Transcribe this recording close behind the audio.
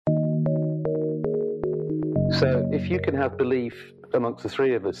So if you can have belief amongst the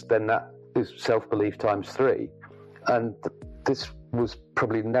three of us, then that is self-belief times three. And this was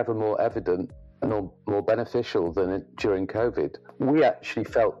probably never more evident nor more beneficial than during COVID. We actually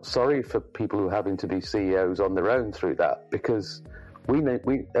felt sorry for people who were having to be CEOs on their own through that, because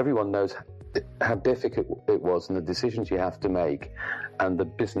everyone knows how difficult it was and the decisions you have to make and the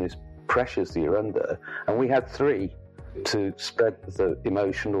business pressures that you're under. And we had three to spread the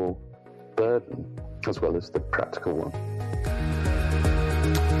emotional burden as well as the practical one.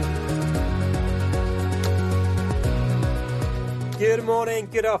 Good morning,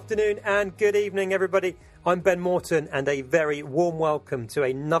 good afternoon, and good evening, everybody. I'm Ben Morton, and a very warm welcome to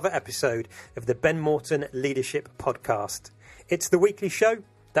another episode of the Ben Morton Leadership Podcast. It's the weekly show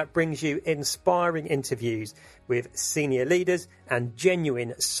that brings you inspiring interviews with senior leaders and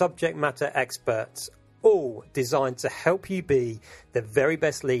genuine subject matter experts, all designed to help you be the very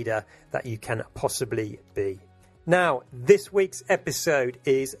best leader that you can possibly be. Now, this week's episode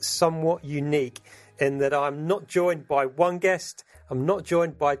is somewhat unique in that I'm not joined by one guest, I'm not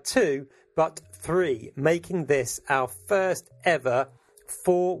joined by two, but three, making this our first ever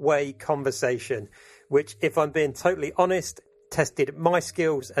four-way conversation, which, if I'm being totally honest, tested my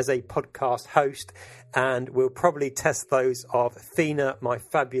skills as a podcast host and will probably test those of Fina, my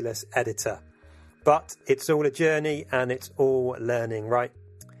fabulous editor. But it's all a journey and it's all learning, right?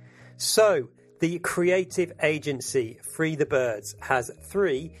 So, the creative agency Free the Birds has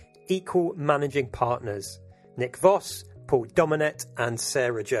three equal managing partners: Nick Voss, Paul Dominette and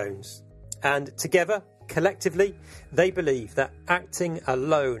Sarah Jones. And together, collectively, they believe that acting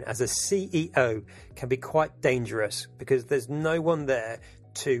alone as a CEO can be quite dangerous because there's no one there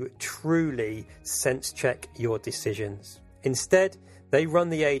to truly sense check your decisions. Instead, they run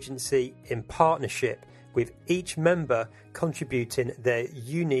the agency in partnership, with each member contributing their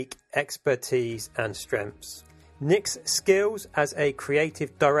unique expertise and strengths. Nick's skills as a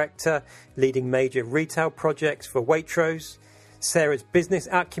creative director, leading major retail projects for Waitrose, Sarah's business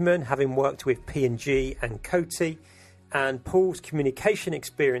acumen, having worked with P&G and Coty, and Paul's communication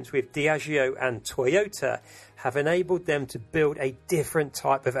experience with Diageo and Toyota have enabled them to build a different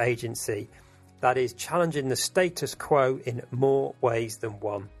type of agency that is challenging the status quo in more ways than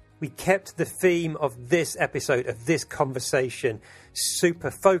one. We kept the theme of this episode, of this conversation, super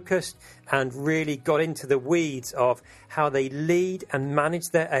focused and really got into the weeds of how they lead and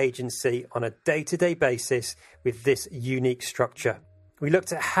manage their agency on a day-to-day basis with this unique structure. We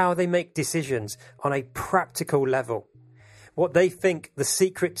looked at how they make decisions on a practical level, what they think the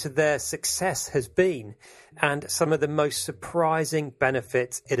secret to their success has been, and some of the most surprising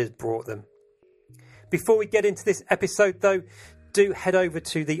benefits it has brought them. Before we get into this episode, though, do head over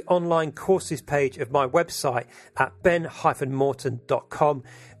to the online courses page of my website at ben-morton.com,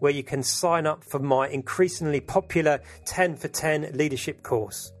 where you can sign up for my increasingly popular 10 for 10 leadership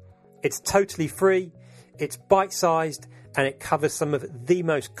course. It's totally free, it's bite-sized, and it covers some of the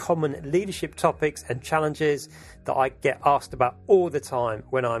most common leadership topics and challenges that I get asked about all the time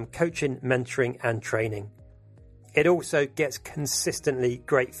when I'm coaching, mentoring, and training. It also gets consistently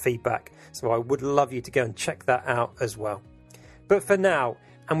great feedback, so I would love you to go and check that out as well. But for now,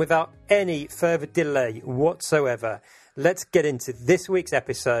 and without any further delay whatsoever, let's get into this week's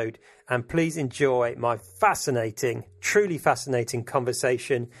episode, and please enjoy my fascinating, truly fascinating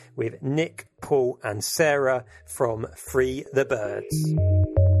conversation with Nick, Paul and Sarah from Free the Birds.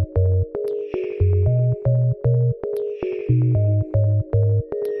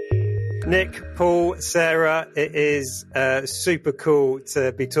 Nick, Paul, Sarah, it is super cool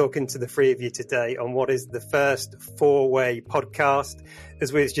to be talking to the three of you today on what is the first four-way podcast.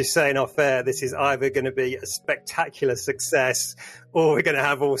 As we were just saying off air, this is either going to be a spectacular success or we're going to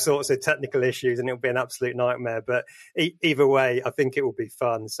have all sorts of technical issues and it'll be an absolute nightmare. But either way, I think it will be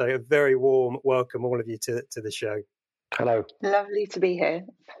fun. So a very warm welcome, all of you, to the show. Hello. Lovely to be here.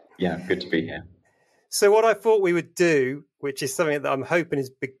 Yeah, good to be here. So what I thought we would do, which is something that I'm hoping is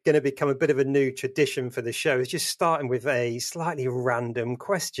going to become a bit of a new tradition for the show, is just starting with a slightly random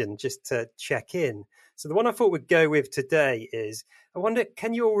question just to check in. So the one I thought we'd go with today is, I wonder,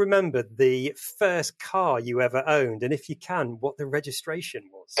 can you all remember the first car you ever owned? And if you can, what the registration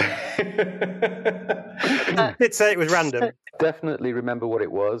was? Did say it was random. Definitely remember what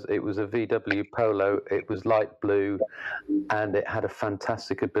it was. It was a VW Polo. It was light blue and it had a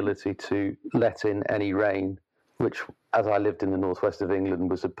fantastic ability to let in any rain, which, as I lived in the northwest of England,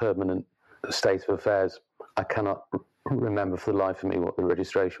 was a permanent state of affairs. I cannot remember for the life of me what the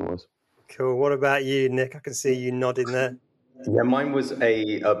registration was. Cool. What about you, Nick? I can see you nodding there. Yeah, mine was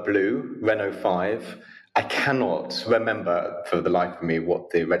a blue Renault 5. I cannot remember for the life of me what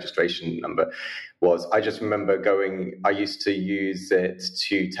the registration number was. I just remember I used to use it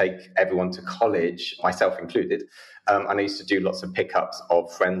to take everyone to college, myself included. And I used to do lots of pickups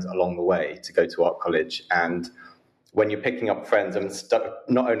of friends along the way to go to art college. And when you're picking up friends and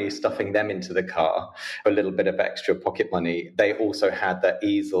not only stuffing them into the car for a little bit of extra pocket money, they also had the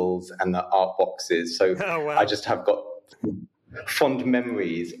easels and the art boxes. So wow. I just have got fond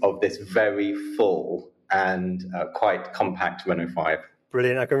memories of this very full and quite compact Renault 5.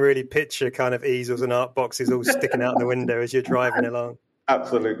 Brilliant. I can really picture kind of easels and art boxes all sticking out the window as you're driving along.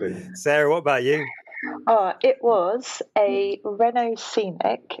 Absolutely. Sarah, what about you? It was a Renault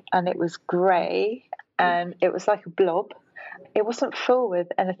Scenic, and it was grey, and it was like a blob. It wasn't full with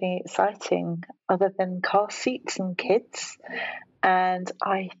anything exciting other than car seats and kids. And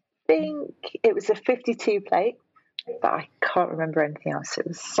I think it was a 52 plate, but I can't remember anything else. It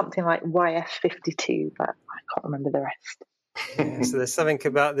was something like YF52, but I can't remember the rest. Yeah, so there's something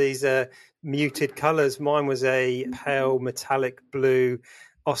about these muted colours. Mine was a pale metallic blue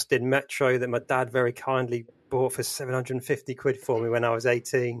Austin Metro that my dad very kindly bought for 750 quid for me when I was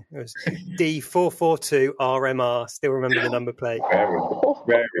 18. It was D442 RMR. Still remember the number plate. Very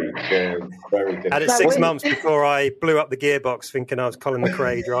good. Very good. Had it 6 months before I blew up the gearbox thinking I was Colin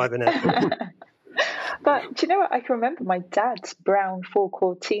McRae driving it. But do you know what? I can remember my dad's brown Ford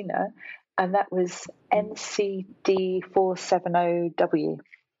Cortina, and that was NCD470W.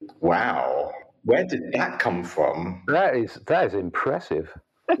 Wow. Where did that come from? That is impressive.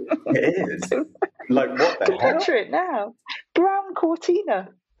 It is. Like, what the hell? Picture it now. Brown Cortina.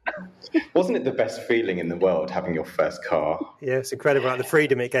 Wasn't it the best feeling in the world having your first car? Yeah, it's incredible, like the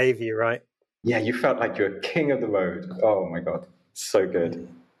freedom it gave you, right? Yeah, you felt like you were king of the road. Oh my God. So good.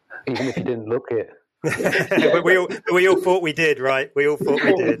 Even if you didn't look it. we all thought we did, right? We all thought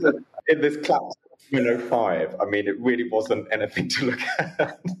we did. In this classic Renault 5, I mean, it really wasn't anything to look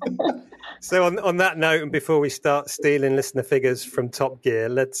at. So on that note, and before we start stealing listener figures from Top Gear,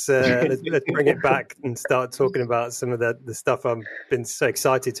 let's bring it back and start talking about some of the stuff I've been so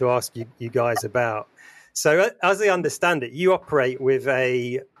excited to ask you guys about. So as I understand it, you operate with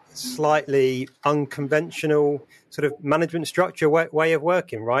a slightly unconventional sort of management structure, way of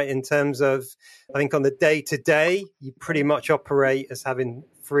working, right? In terms of, I think on the day-to-day, you pretty much operate as having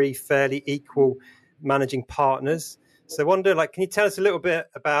 3 fairly equal managing partners. So I wonder, can you tell us a little bit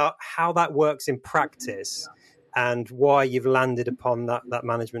about how that works in practice and why you've landed upon that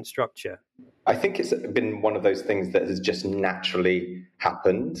management structure? I think it's been one of those things that has just naturally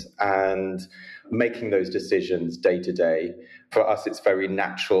happened, and making those decisions day to day, for us, it's very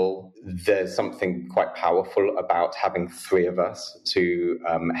natural. There's something quite powerful about having 3 of us to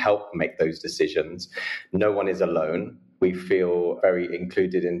help make those decisions. No one is alone. We feel very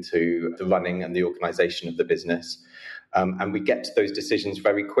included into the running and the organization of the business. And we get to those decisions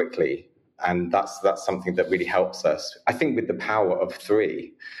very quickly. And that's something that really helps us. I think with the power of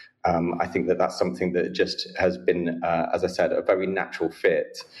 3, I think that's something that just has been, as I said, a very natural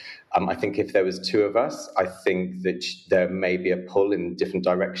fit. I think if there was 2 of us, I think that there may be a pull in different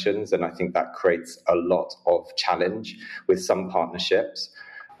directions. And I think that creates a lot of challenge with some partnerships.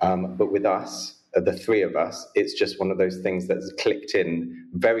 But with us, the 3 of us, it's just one of those things that's clicked in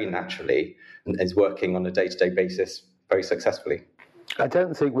very naturally and is working on a day-to-day basis very successfully. I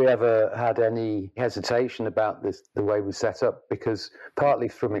don't think we ever had any hesitation about this, the way we set up, because partly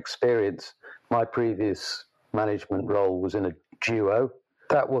from experience, my previous management role was in a duo.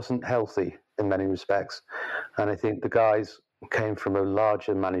 That wasn't healthy in many respects. And I think the guys came from a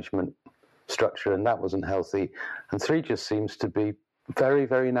larger management structure, and that wasn't healthy. And 3 just seems to be very,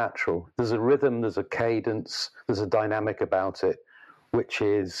 very natural. There's a rhythm, there's a cadence, there's a dynamic about it, which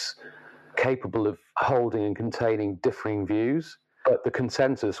is capable of holding and containing differing views. But the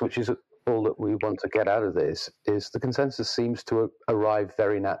consensus, which is all that we want to get out of this, is the consensus seems to arrive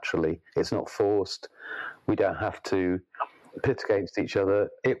very naturally. It's not forced. We don't have to pit against each other.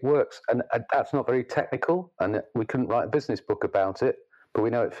 It works. And that's not very technical, and we couldn't write a business book about it, but we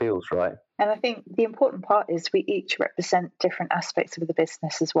know it feels right. And I think the important part is we each represent different aspects of the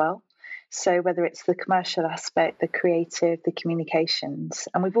business as well. So whether it's the commercial aspect, the creative, the communications,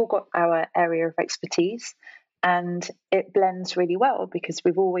 and we've all got our area of expertise, and it blends really well because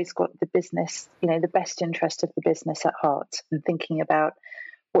we've always got the business, the best interest of the business at heart, and thinking about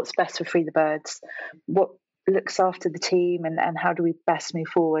what's best for Free the Birds, what looks after the team, and how do we best move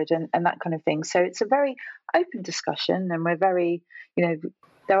forward, and that kind of thing. So it's a very open discussion, and we're very,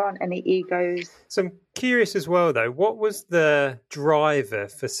 there aren't any egos. So I'm curious as well, though, what was the driver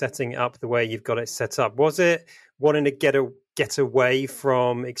for setting it up the way you've got it set up? Was it wanting to get get away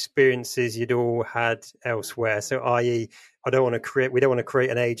from experiences you'd all had elsewhere? So, i.e., we don't want to create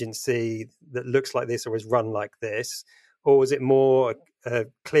an agency that looks like this or is run like this, or was it more a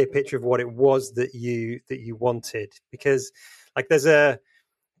clear picture of what it was that you wanted? Because like there's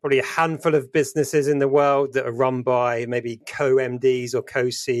probably a handful of businesses in the world that are run by maybe co-MDs or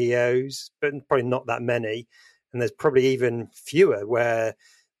co-CEOs, but probably not that many. And there's probably even fewer where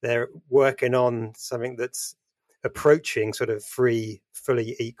they're working on something that's approaching sort of fully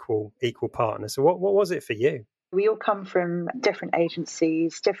equal partners. So what was it for you? We all come from different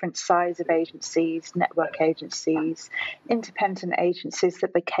agencies, different size of agencies, network agencies, independent agencies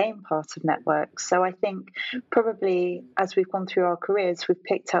that became part of networks. So I think probably as we've gone through our careers, we've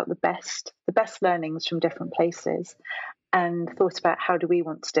picked out the best learnings from different places and thought about how do we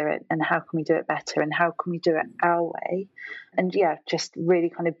want to do it and how can we do it better and how can we do it our way. And just really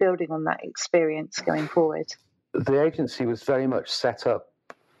kind of building on that experience going forward. The agency was very much set up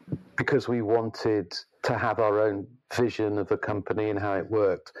because we wanted to have our own vision of the company and how it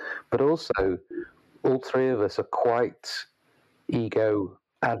worked. But also, all three of us are quite ego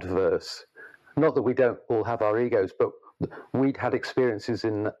adverse. Not that we don't all have our egos, but we'd had experiences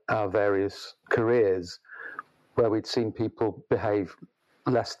in our various careers where we'd seen people behave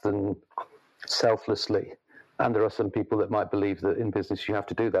less than selflessly. And there are some people that might believe that in business you have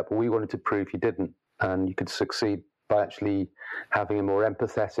to do that, but we wanted to prove you didn't. And you could succeed by actually having a more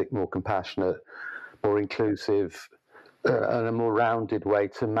empathetic, more compassionate, more inclusive, and a more rounded way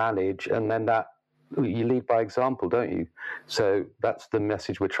to manage. And then that you lead by example, don't you? So that's the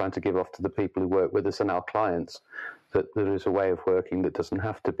message we're trying to give off to the people who work with us and our clients, that there is a way of working that doesn't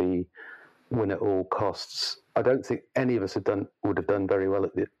have to be win at all costs. I don't think any of us would have done very well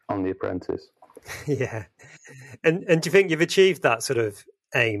on The Apprentice. Yeah. And do you think you've achieved that sort of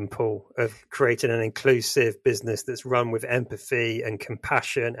aim, Paul, of creating an inclusive business that's run with empathy and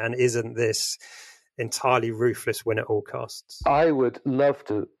compassion and isn't this entirely ruthless win at all costs? I would love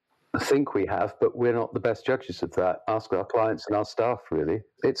to think we have, but we're not the best judges of that. Ask our clients and our staff, really.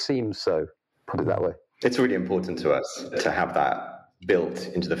 It seems so, put it that way. It's really important to us to have that built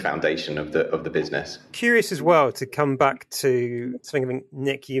into the foundation of the business. Curious as well to come back to something, I think,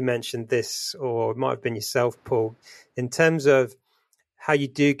 Nick, you mentioned this, or it might have been yourself, Paul, in terms of how you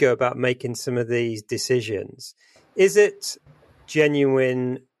do go about making some of these decisions. Is it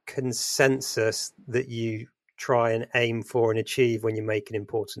genuine consensus that you try and aim for and achieve when you're making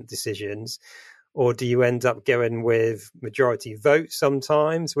important decisions? Or do you end up going with majority vote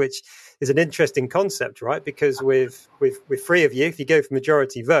sometimes, which is an interesting concept, right? Because with three of you, if you go for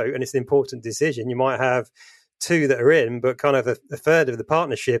majority vote and it's an important decision, you might have two that are in, but kind of a third of the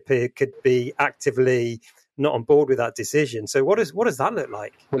partnership here could be actively not on board with that decision. So what does that look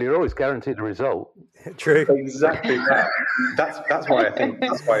like? Well, you're always guaranteed a result. True. Exactly that. That's why I think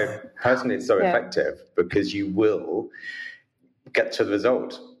personally it's so effective, because you will get to the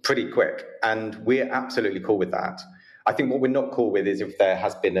result pretty quick. And we're absolutely cool with that. I think what we're not cool with is if there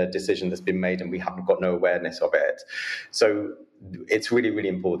has been a decision that's been made and we haven't got no awareness of it. So it's really, really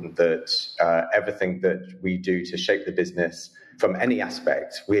important that everything that we do to shape the business from any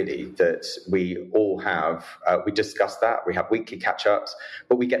aspect, really, that we all have, we discuss that, we have weekly catch-ups,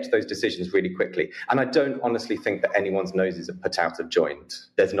 but we get to those decisions really quickly. And I don't honestly think that anyone's noses are put out of joint.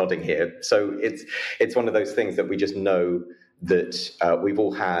 There's nodding here. So it's one of those things that we just know that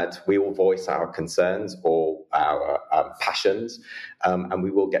we all voice our concerns or our passions, and we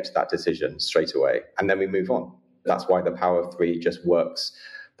will get to that decision straight away. And then we move on. That's why the Power of Three just works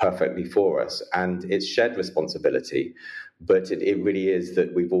perfectly for us. And it's shared responsibility, but it really is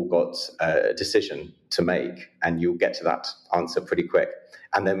that we've all got a decision to make, and you'll get to that answer pretty quick,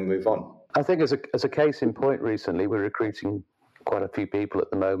 and then move on. I think as a case in point recently, we're recruiting quite a few people at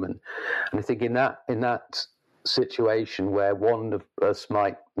the moment. And I think in that situation where one of us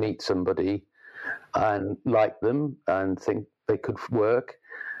might meet somebody and like them and think they could work,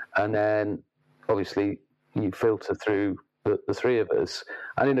 and then obviously you filter through the three of us,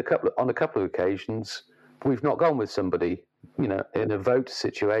 and on a couple of occasions we've not gone with somebody, in a vote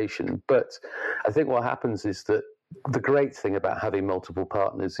situation. But I think what happens is that the great thing about having multiple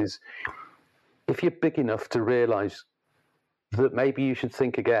partners is if you're big enough to realize that maybe you should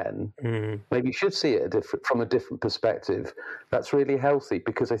think again, maybe you should see it from a different perspective, that's really healthy,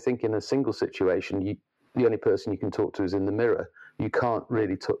 because I think in a single situation, the only person you can talk to is in the mirror. You can't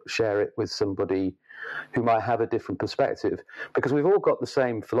really share it with somebody who might have a different perspective, because we've all got the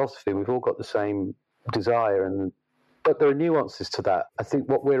same philosophy, we've all got the same desire, but there are nuances to that. I think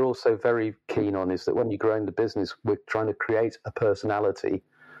what we're also very keen on is that when you're growing the business, we're trying to create a personality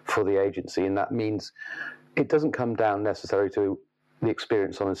for the agency, and that means it doesn't come down necessarily to the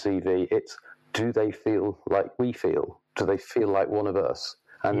experience on a CV. It's, do they feel like we feel? Do they feel like one of us?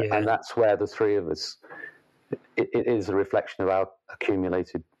 And that's where the three of us, it is a reflection of our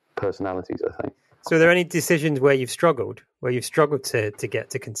accumulated personalities, I think. So are there any decisions where you've struggled to get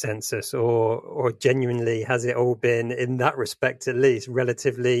to consensus, or genuinely has it all been, in that respect at least,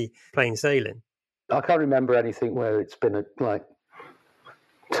 relatively plain sailing? I can't remember anything where it's been at like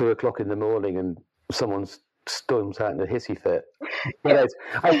 2:00 in the morning and someone's storms out in a hissy fit. But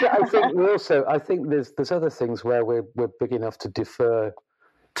I think there's other things where we're big enough to defer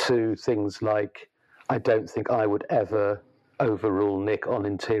to things like, I don't think I would ever overrule Nick on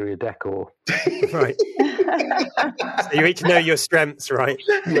interior decor. Right. So you each know your strengths, right?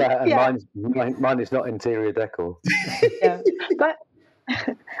 Yeah, and mine is not interior decor. Yeah, but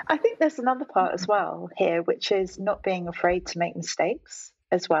I think there's another part as well here, which is not being afraid to make mistakes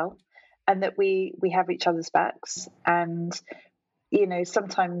as well, and that we have each other's backs. And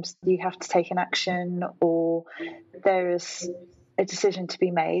sometimes you have to take an action, or there is a decision to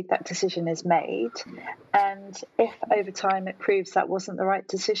be made. That decision is made, and if over time it proves that wasn't the right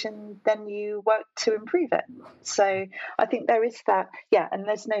decision, then you work to improve it. So I think there is that, and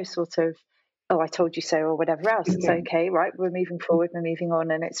there's no sort of, oh, I told you so, or whatever else. It's okay, right? We're moving forward, we're moving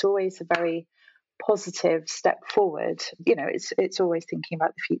on, and it's always a very positive step forward. It's always thinking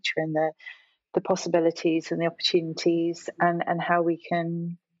about the future and the possibilities and the opportunities, and how we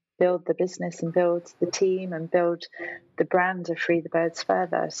can build the business and build the team and build the brand of Free the Birds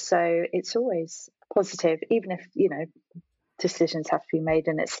further. So it's always positive, even if, decisions have to be made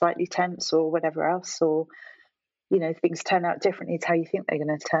and it's slightly tense or whatever else, or, things turn out differently to how you think they're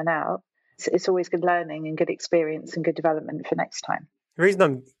going to turn out. It's always good learning and good experience and good development for next time. The reason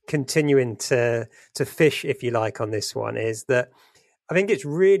I'm continuing to fish, if you like, on this one is that I think it's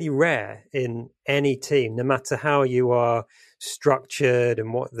really rare in any team, no matter how you are structured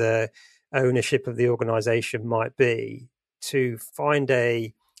and what the ownership of the organization might be, to find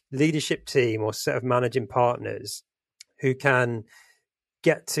a leadership team or set of managing partners who can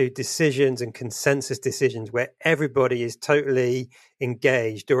get to decisions and consensus decisions where everybody is totally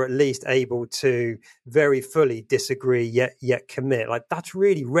engaged, or at least able to very fully disagree yet commit. Like, that's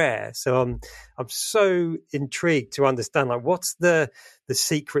really rare. So I'm so intrigued to understand, like, what's the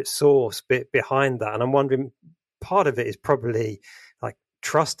secret sauce bit behind that. And I'm wondering, part of it is probably like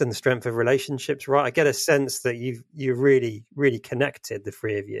trust and the strength of relationships, right? I get a sense that you're really, really connected, the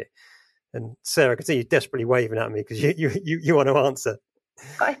three of you. And Sarah, I can see you desperately waving at me because you want to answer.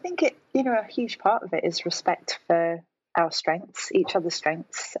 I think a huge part of it is respect for our strengths, each other's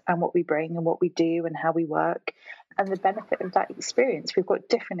strengths, and what we bring and what we do and how we work, and the benefit of that experience. We've got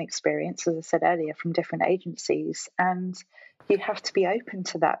different experience, as I said earlier, from different agencies, and you have to be open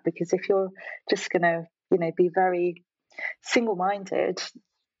to that, because if you're just going to, be very single-minded,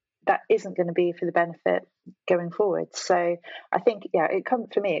 that isn't going to be for the benefit going forward. So I think,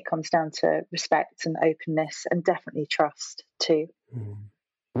 for me, it comes down to respect and openness, and definitely trust too.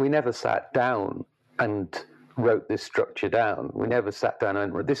 We never sat down and wrote this structure down. We never sat down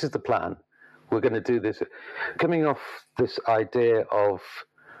and wrote, this is the plan. We're going to do this. Coming off this idea of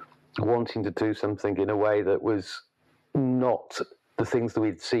wanting to do something in a way that was not the things that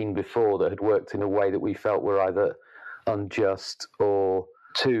we'd seen before, that had worked in a way that we felt were either unjust or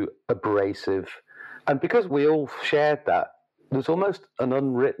too abrasive. And because we all shared that, there's almost an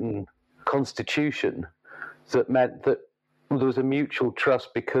unwritten constitution that meant that there was a mutual trust,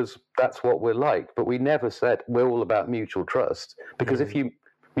 because that's what we're like. But we never said we're all about mutual trust, because if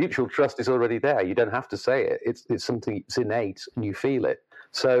mutual trust is already there, you don't have to say it. It's something, it's innate and you feel it.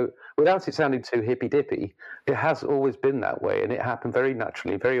 So without it sounding too hippy-dippy, it has always been that way, and it happened very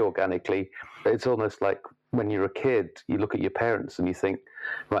naturally, very organically. It's almost like when you're a kid, you look at your parents and you think,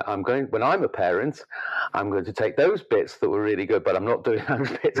 right, when I'm a parent, I'm going to take those bits that were really good, but I'm not doing those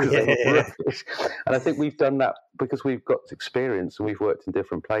bits because they were rubbish. And I think we've done that because we've got experience and we've worked in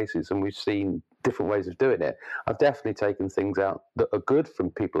different places and we've seen different ways of doing it. I've definitely taken things out that are good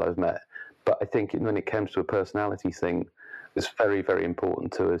from people I've met, but I think when it comes to a personality thing, it's very, very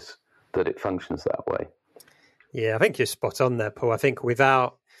important to us that it functions that way. Yeah, I think you're spot on there, Paul. I think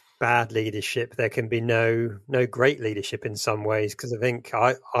without bad leadership, there can be no great leadership in some ways, because I think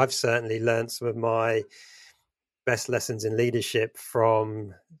I've certainly learned some of my best lessons in leadership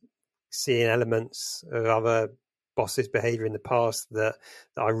from seeing elements of other bosses' behavior in the past that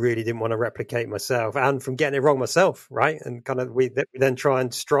I really didn't want to replicate myself, and from getting it wrong myself, right? And kind of we then try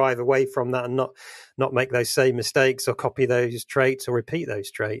and strive away from that and not make those same mistakes or copy those traits or repeat those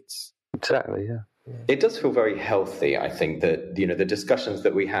traits. Exactly, yeah. It does feel very healthy, I think, that, the discussions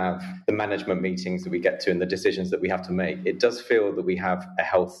that we have, the management meetings that we get to and the decisions that we have to make, it does feel that we have a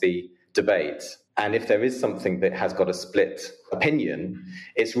healthy debate. And if there is something that has got a split opinion,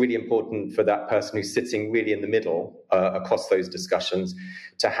 it's really important for that person who's sitting really in the middle across those discussions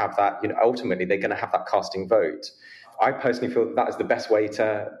to have that, ultimately they're going to have that casting vote. I personally feel that is the best way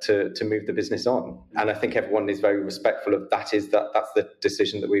to move the business on. And I think everyone is very respectful of that's the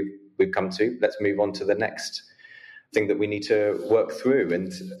decision that we've come to. Let's move on to the next thing that we need to work through.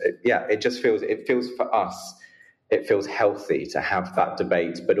 And it feels for us, it feels healthy to have that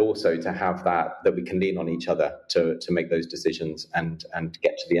debate, but also to have that we can lean on each other to make those decisions and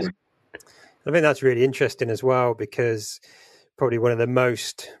get to the end. I think that's really interesting as well, because probably one of the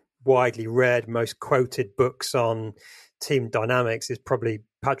most widely read, most quoted books on team dynamics is probably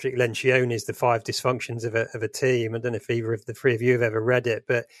Patrick Lencioni's The 5 Dysfunctions of a Team. I don't know if either of the three of you have ever read it,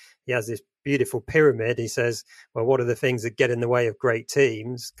 but he has this beautiful pyramid. He says, well, what are the things that get in the way of great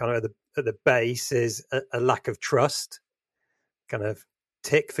teams? Kind of at the base is a lack of trust. Kind of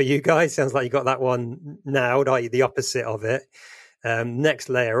tick for you guys. Sounds like you got that one nailed, i.e. the opposite of it. Next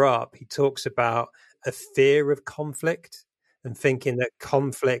layer up, he talks about a fear of conflict and thinking that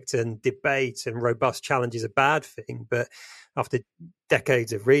conflict and debate and robust challenge is a bad thing. But after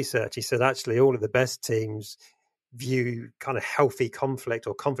decades of research, he said actually all of the best teams view kind of healthy conflict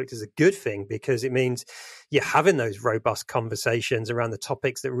or conflict as a good thing, because it means you're having those robust conversations around the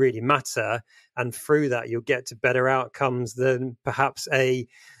topics that really matter. And through that, you'll get to better outcomes than perhaps a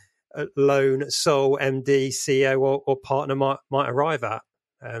lone sole MD, CEO or partner might arrive at.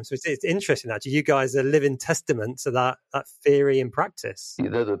 So it's interesting, actually. You guys are living testament to that theory in practice.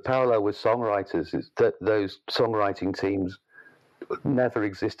 The parallel with songwriters is that those songwriting teams never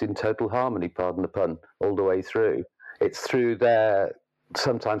exist in total harmony, pardon the pun, all the way through. It's through their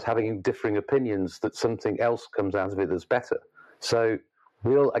sometimes having differing opinions that something else comes out of it that's better. So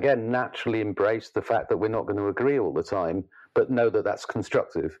we'll, again, naturally embrace the fact that we're not going to agree all the time, but know that that's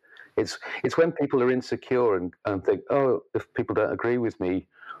constructive. It's when people are insecure and think, oh, if people don't agree with me,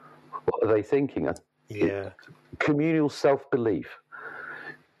 what are they thinking? Communal self-belief.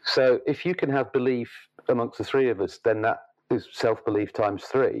 So if you can have belief amongst the three of us, then that is self-belief times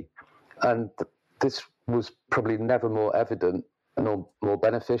 3. And this was probably never more evident and more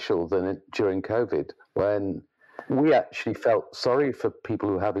beneficial than during COVID, when we actually felt sorry for people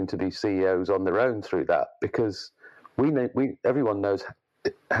who were having to be CEOs on their own through that, because everyone knows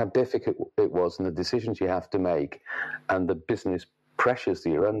how difficult it was and the decisions you have to make and the business pressures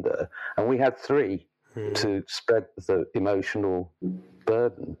that you're under. And we had 3 to spread the emotional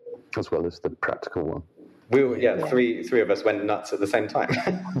burden as well as the practical one. We were, three of us went nuts at the same time.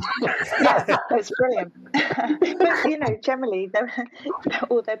 Yeah, it's brilliant. But, generally,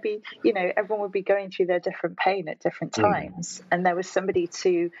 there'd be, everyone would be going through their different pain at different times. And there was somebody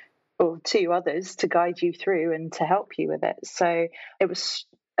or 2 others to guide you through and to help you with it. So it was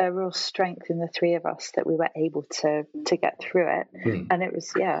a real strength in the 3 of us that we were able to get through it. And it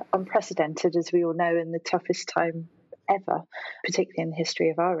was, unprecedented, as we all know, in the toughest time ever, particularly in the history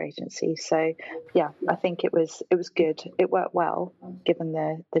of our agency. So I think it was good. It worked well, given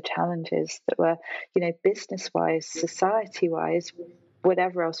the challenges that were, business wise, society wise,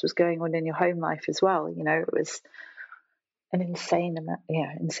 whatever else was going on in your home life as well. It was an insane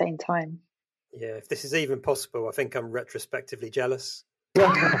time. Yeah, if this is even possible, I think I'm retrospectively jealous.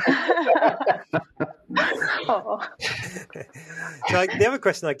 Oh. So the other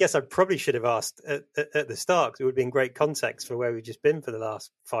question I guess I probably should have asked at the start, because it would have been great context for where we've just been for the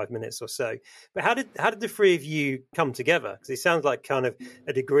last 5 minutes or so. But how did the 3 of you come together? Because it sounds like kind of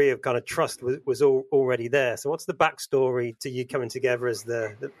a degree of kind of trust was already there. So what's the backstory to you coming together as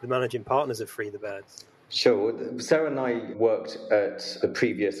the managing partners of Free the Birds? Sure. Sarah and I worked at the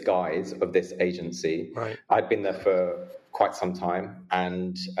previous guise of this agency. Right. I'd been there for quite some time,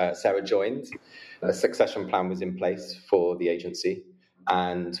 and Sarah joined. A succession plan was in place for the agency,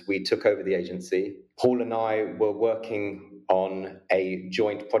 and we took over the agency. Paul and I were working on a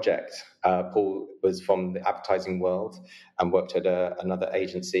joint project. Paul was from the advertising world and worked at another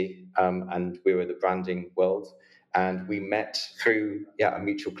agency, and we were the branding world. And we met through a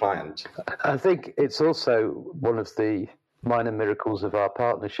mutual client. I think it's also one of the minor miracles of our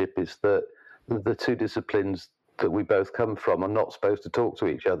partnership is that the 2 disciplines that we both come from are not supposed to talk to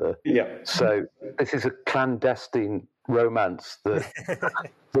each other. Yeah. So this is a clandestine romance that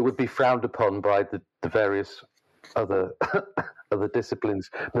would be frowned upon by the various other disciplines.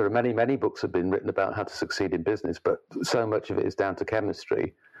 There are many books have been written about how to succeed in business, but so much of it is down to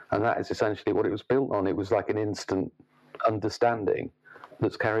chemistry. And that is essentially what it was built on. It was like an instant understanding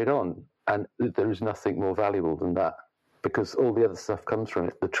that's carried on. And there is nothing more valuable than that, because all the other stuff comes from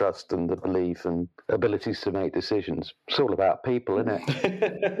it, the trust and the belief and abilities to make decisions. It's all about people, isn't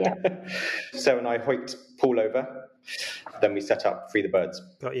it? Yeah. So, and I hoiked Paul over. Then we set up Free the Birds.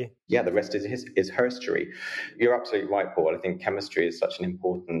 Got you. Yeah, the rest is herstory. You're absolutely right, Paul. I think chemistry is such an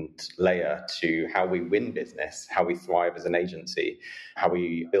important layer to how we win business, how we thrive as an agency, how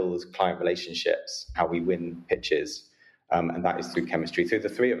we build client relationships, how we win pitches. And that is through chemistry, through the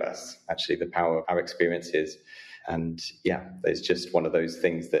three of us, actually, the power of our experiences. And yeah, it's just one of those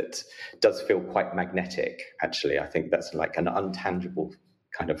things that does feel quite magnetic, actually. I think that's like an untangible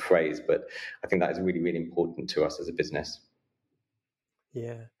kind of phrase, but I think that is really, really important to us as a business.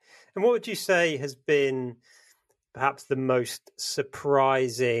 Yeah. And what would you say has been perhaps the most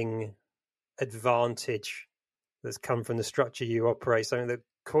surprising advantage that's come from the structure you operate? Something that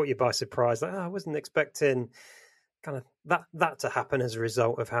caught you by surprise, like, I wasn't expecting kind of that to happen as a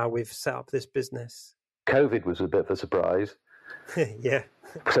result of how we've set up this business. COVID was a bit of a surprise. Yeah.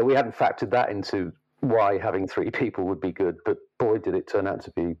 So we hadn't factored that into why having three people would be good, but boy, did it turn out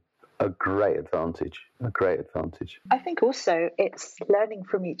to be a great advantage. I think also it's learning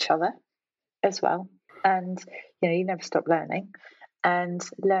from each other as well. And, you never stop learning and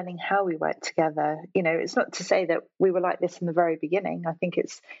learning how we work together. It's not to say that we were like this in the very beginning. I think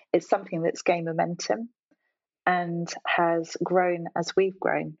it's something that's gained momentum and has grown as we've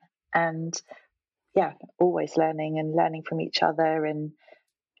grown. And yeah, always learning from each other and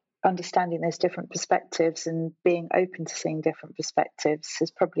understanding those different perspectives and being open to seeing different perspectives has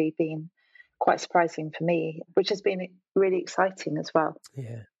probably been quite surprising for me, which has been really exciting as well.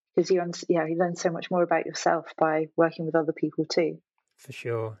 Yeah. Because you learn so much more about yourself by working with other people too. For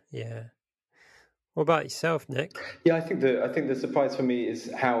sure. Yeah. What about yourself, Nick? Yeah, I think the surprise for me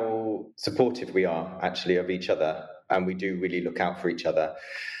is how supportive we are actually of each other, and we do really look out for each other.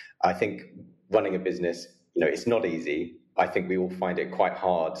 I think running a business, it's not easy. I think we all find it quite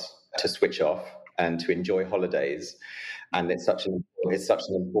hard to switch off and to enjoy holidays, and it's such an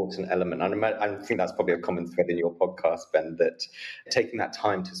important element. And I think that's probably a common thread in your podcast, Ben, that taking that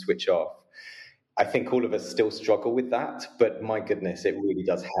time to switch off. I think all of us still struggle with that, but my goodness, it really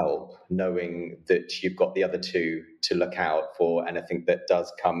does help knowing that you've got the other two to look out for anything that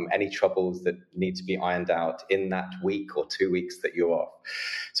does come, any troubles that need to be ironed out in that week or 2 weeks that you're off.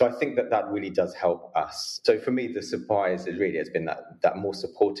 So I think that really does help us. So for me, the surprise has been that more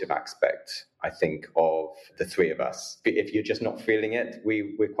supportive aspect, I think, of the three of us. If you're just not feeling it,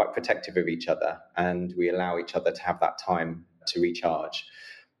 we're quite protective of each other and we allow each other to have that time to recharge.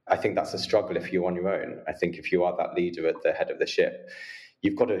 I think that's a struggle if you're on your own. I think if you are that leader at the head of the ship,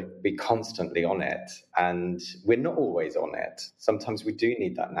 you've got to be constantly on it. And we're not always on it. Sometimes we do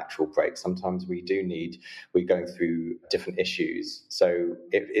need that natural break. Sometimes we're going through different issues. So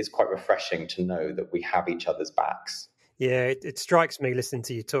it is quite refreshing to know that we have each other's backs. Yeah, it strikes me listening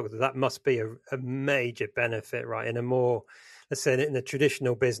to you talk that must be a major benefit, right? In a more, let's say, in a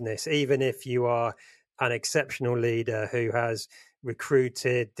traditional business, even if you are an exceptional leader who has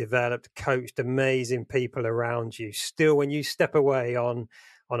recruited, developed, coached amazing people around you, still when you step away on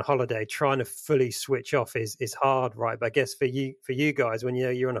holiday, trying to fully switch off is hard, right? But I guess for you guys, when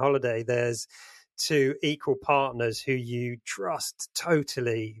you're on holiday, there's two equal partners who you trust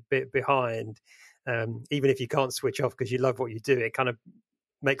totally behind. Even if you can't switch off because you love what you do, it kind of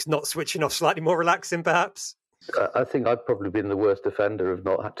makes not switching off slightly more relaxing, perhaps. I think I've probably been the worst offender of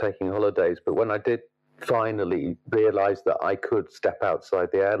not taking holidays, but when I did finally realised that I could step outside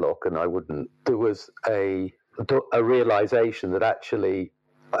the airlock and I wouldn't, there was a realisation that actually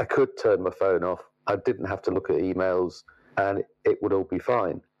I could turn my phone off. I didn't have to look at emails and it would all be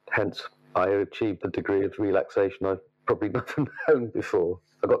fine. Hence, I achieved a degree of relaxation I've probably never known before.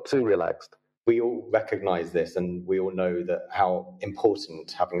 I got too relaxed. We all recognise this and we all know that how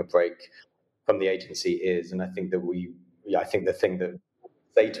important having a break from the agency is. And I think that I think the thing that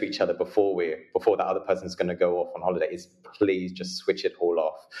say to each other before that other person's going to go off on holiday is please just switch it all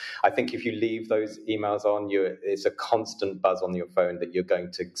off. I think if you leave those emails on, it's a constant buzz on your phone that you're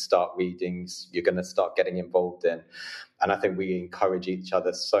going to start reading, you're going to start getting involved in. And I think we encourage each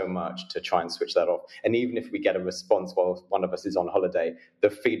other so much to try and switch that off. And even if we get a response while one of us is on holiday, the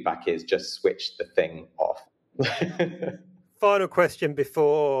feedback is just switch the thing off. Final question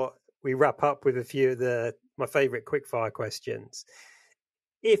before we wrap up with a few of my favourite quickfire questions.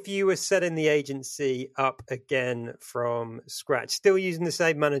 If you were setting the agency up again from scratch, still using the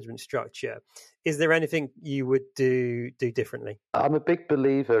same management structure, is there anything you would do differently? I'm a big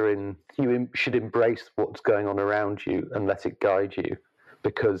believer in you should embrace what's going on around you and let it guide you,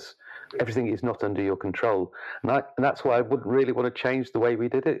 because everything is not under your control. And that's why I wouldn't really want to change the way we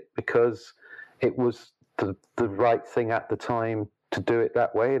did it, because it was the right thing at the time to do it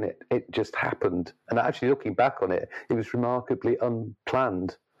that way, and it just happened. And actually, looking back on it, it was remarkably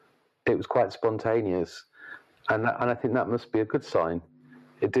unplanned. It was quite spontaneous, and I think that must be a good sign.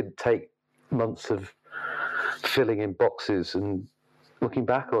 It didn't take months of filling in boxes, and looking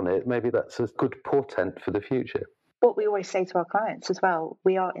back on it, maybe that's a good portent for the future. What we always say to our clients as well,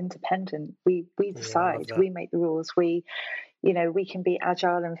 we are independent. We decide, we make the rules. We can be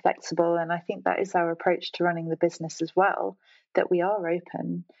agile and flexible. And I think that is our approach to running the business as well, that we are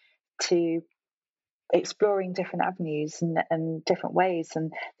open to exploring different avenues and different ways.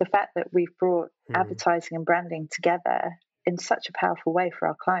 And the fact that we've brought advertising and branding together in such a powerful way for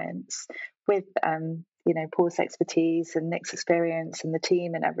our clients with, Paul's expertise and Nick's experience and the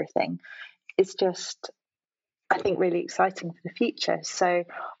team and everything, is just, I think, really exciting for the future. So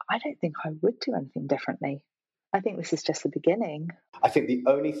I don't think I would do anything differently. I think this is just the beginning. I think the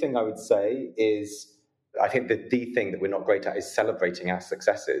only thing I would say is, I think that the thing that we're not great at is celebrating our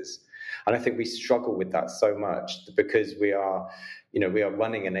successes. And I think we struggle with that so much because we are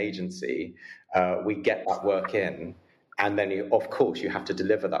running an agency. We get that work in, and then of course you have to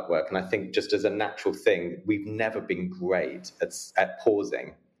deliver that work. And I think just as a natural thing, we've never been great at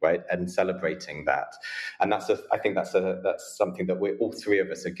pausing, right, and celebrating that. And I think that's something that we're all three of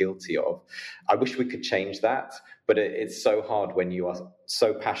us are guilty of. I wish we could change that, but it's so hard when you are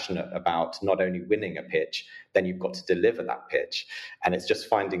so passionate about not only winning a pitch, then you've got to deliver that pitch. And it's just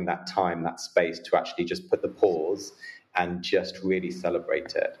finding that time, that space to actually just put the pause and just really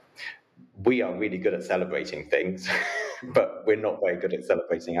celebrate it. We are really good at celebrating things, but we're not very good at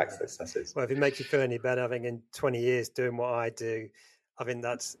celebrating our successes. Well, if it makes you feel any better, having in 20 years doing what I do, I think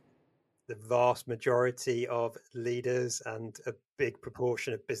that's the vast majority of leaders, and a big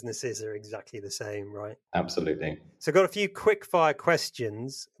proportion of businesses are exactly the same, right? Absolutely. So I've got a few quick fire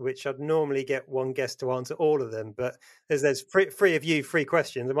questions, which I'd normally get one guest to answer all of them, but as there's three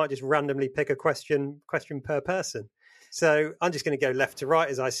questions, I might just randomly pick a question per person. So I'm just going to go left to right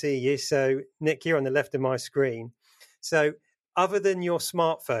as I see you. So Nick, you're on the left of my screen. So other than your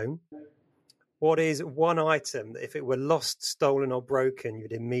smartphone, what is one item that if it were lost, stolen or broken,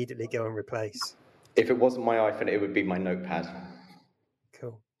 you'd immediately go and replace? If it wasn't my iPhone, it would be my notepad.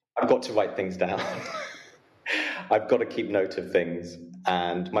 Cool. I've got to write things down. I've got to keep note of things,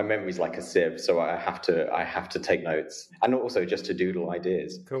 and my memory's like a sieve, so I have to take notes, and also just to doodle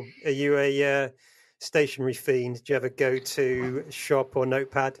ideas. Cool. Are you a stationery fiend? Do you ever go to shop or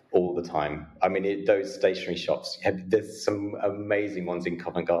notepad? All the time. I mean, those stationery shops, there's some amazing ones in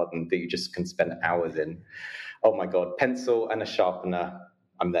Covent Garden that you just can spend hours in. Oh my God, pencil and a sharpener,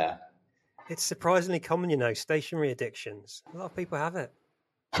 I'm there. It's surprisingly common, stationery addictions. A lot of people have it.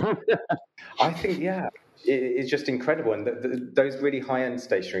 I think, yeah, it's just incredible. And those really high-end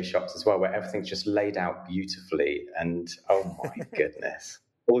stationery shops as well, where everything's just laid out beautifully. And oh my goodness.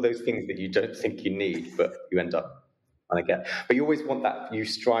 All those things that you don't think you need, but you end up trying to get. But you always want that, you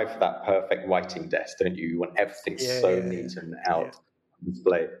strive for that perfect writing desk, don't you? You want everything neat and out on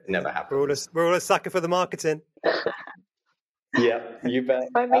display. It never happens. We're all a sucker for the marketing. Yeah, you bet.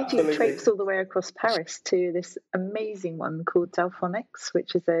 I made you traipse all the way across Paris to this amazing one called Delphonics,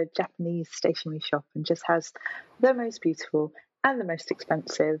 which is a Japanese stationery shop and just has the most beautiful and the most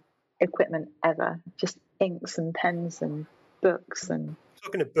expensive equipment ever. Just inks and pens and books and...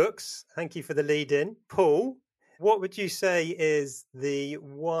 Talking of books, thank you for the lead in. Paul, what would you say is the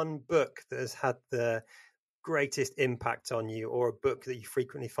one book that has had the greatest impact on you, or a book that you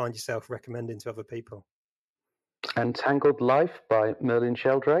frequently find yourself recommending to other people? Entangled Life by Merlin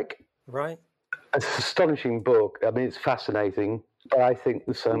Sheldrake. Right. It's an astonishing book. I mean, it's fascinating, but I think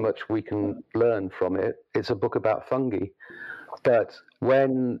there's so much we can learn from it. It's a book about fungi. But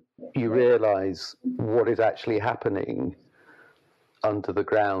when you realize what is actually happening under the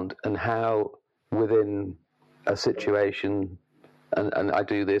ground and how within a situation, and I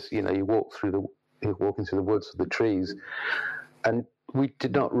do this, you're walking through the woods with the trees, and we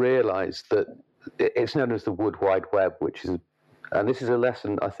did not realize that it's known as the Wood Wide Web, and this is a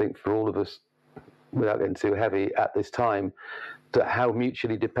lesson, I think, for all of us, without getting too heavy at this time, that how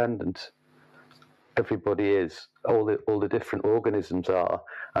mutually dependent everybody is, all the different organisms are.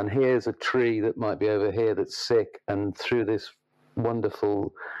 And here's a tree that might be over here that's sick, and through this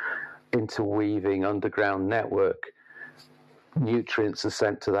wonderful interweaving underground network, nutrients are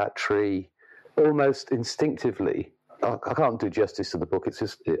sent to that tree almost instinctively. I can't do justice to the book. It's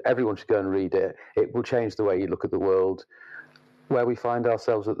just, everyone should go and read it. It will change the way you look at the world, where we find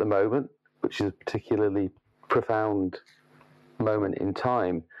ourselves at the moment, which is a particularly profound moment in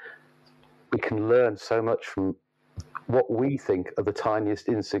time. we can learn so much from what we think are the tiniest,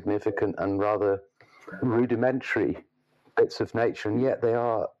 insignificant, and rather rudimentary bits of nature, and yet they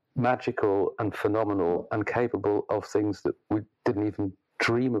are magical and phenomenal and capable of things that we didn't even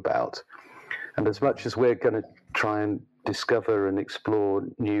dream about. And as much as we're going to try and discover and explore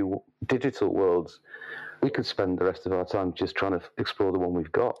new digital worlds, we could spend the rest of our time just trying to explore the one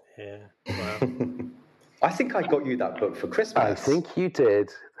we've got. Yeah, wow. I think I got you that book for Christmas. I think you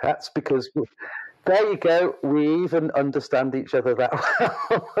did. That's because, there you go, we even understand each other that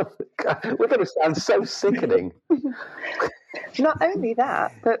well. We're going to sound so sickening. Not only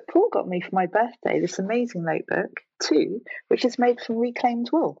that, but Paul got me for my birthday this amazing notebook too, which is made from reclaimed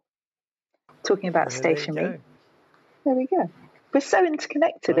wool. Talking about stationery. There we go. We're so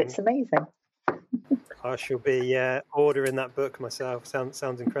interconnected, it's amazing. I shall be ordering that book myself.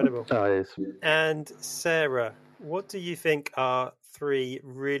 Sounds incredible. Oh, it is. And Sarah, what do you think are 3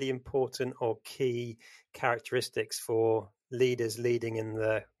 really important or key characteristics for leaders leading in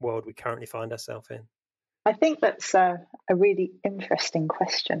the world we currently find ourselves in? I think that's a really interesting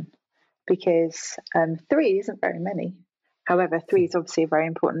question, because 3 isn't very many. However, 3 is obviously a very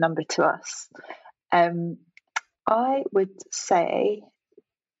important number to us. I would say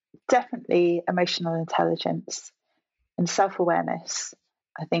definitely emotional intelligence and self-awareness.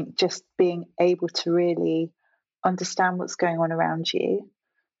 I think just being able to really understand what's going on around you,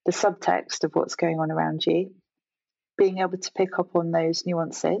 the subtext of what's going on around you, being able to pick up on those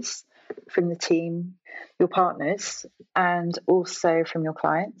nuances from the team, your partners, and also from your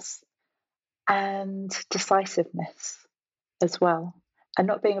clients, and decisiveness as well, and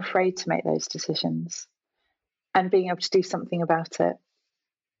not being afraid to make those decisions and being able to do something about it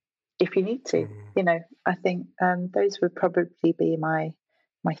if you need to. I think those would probably be my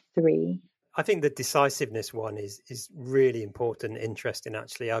 3. I think the decisiveness one is really important and interesting,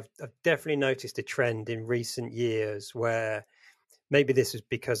 actually. I've definitely noticed a trend in recent years where maybe this is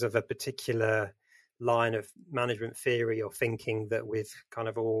because of a particular line of management theory or thinking that we've kind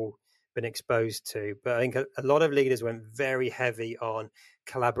of all been exposed to. But I think a lot of leaders went very heavy on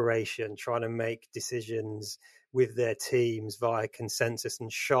collaboration, trying to make decisions with their teams via consensus,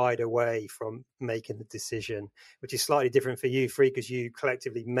 and shied away from making the decision, which is slightly different for you, Free, because you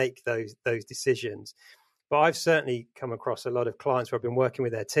collectively make those decisions. But I've certainly come across a lot of clients where I've been working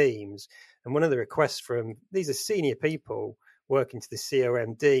with their teams, and one of the requests from these are senior people working to the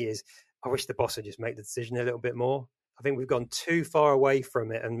COMD is, I wish the boss would just make the decision a little bit more. I think we've gone too far away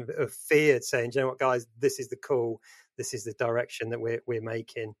from it and feared saying, you know what, guys, this is the call, this is the direction that we're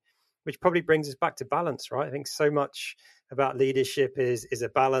making, which probably brings us back to balance, right? I think so much about leadership is a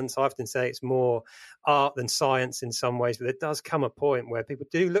balance. I often say it's more art than science in some ways, but there does come a point where people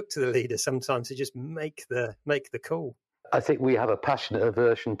do look to the leader sometimes to just make the call. I think we have a passionate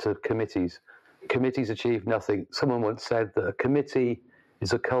aversion to committees. Committees achieve nothing. Someone once said that a committee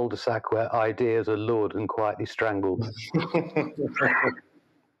is a cul-de-sac where ideas are lured and quietly strangled.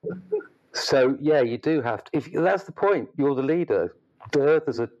 So, yeah, you do have to. If that's the point, you're the leader.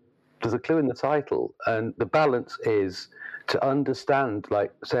 There's a clue in the title, and the balance is to understand,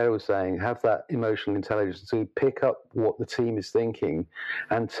 like Sarah was saying, have that emotional intelligence to pick up what the team is thinking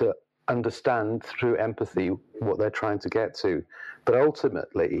and to understand through empathy what they're trying to get to. But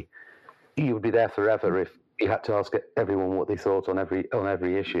ultimately, you would be there forever if you had to ask everyone what they thought on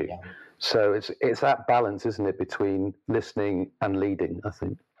every issue. Yeah. So it's that balance, isn't it, between listening and leading, I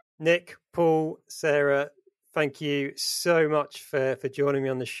think. Nick, Paul, Sarah, thank you so much for joining me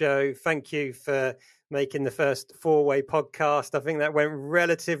on the show. Thank you for making the first 4-way podcast. I think that went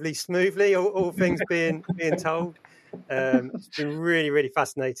relatively smoothly, all things being told. It's been really, really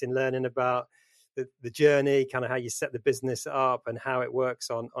fascinating learning about the journey, kind of how you set the business up and how it works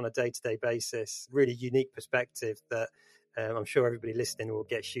on a day-to-day basis. Really unique perspective that I'm sure everybody listening will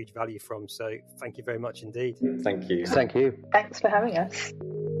get huge value from. So thank you very much indeed. Thank you. Thank you. Thanks for having us.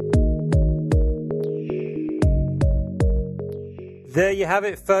 There you have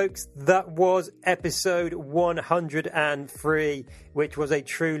it, folks. That was episode 103, which was a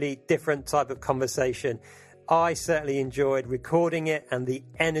truly different type of conversation. I certainly enjoyed recording it and the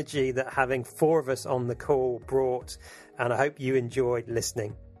energy that having 4 of us on the call brought, and I hope you enjoyed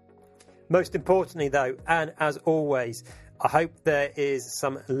listening. Most importantly, though, and as always, I hope there is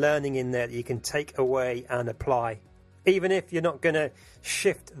some learning in there that you can take away and apply. Even if you're not going to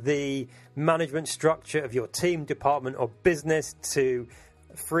shift the management structure of your team, department or business to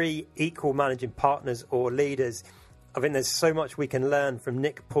 3 equal managing partners or leaders, I think there's so much we can learn from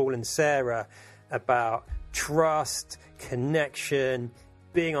Nick, Paul and Sarah about trust, connection,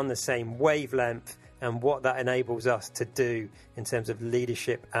 being on the same wavelength, and what that enables us to do in terms of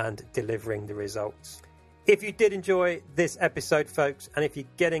leadership and delivering the results. If you did enjoy this episode, folks, and if you're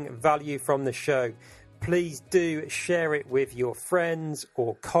getting value from the show, please do share it with your friends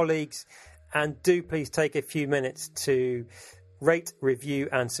or colleagues, and do please take a few minutes to rate, review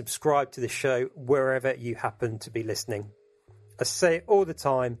and subscribe to the show wherever you happen to be listening. I say it all the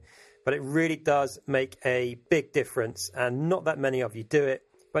time, but it really does make a big difference, and not that many of you do it.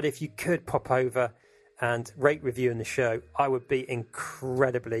 But if you could pop over and rate, review in the show, I would be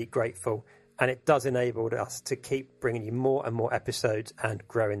incredibly grateful. And it does enable us to keep bringing you more and more episodes and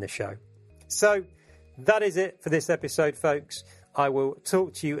growing the show. So that is it for this episode, folks. I will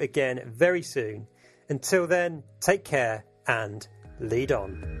talk to you again very soon. Until then, take care and lead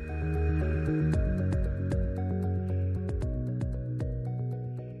on.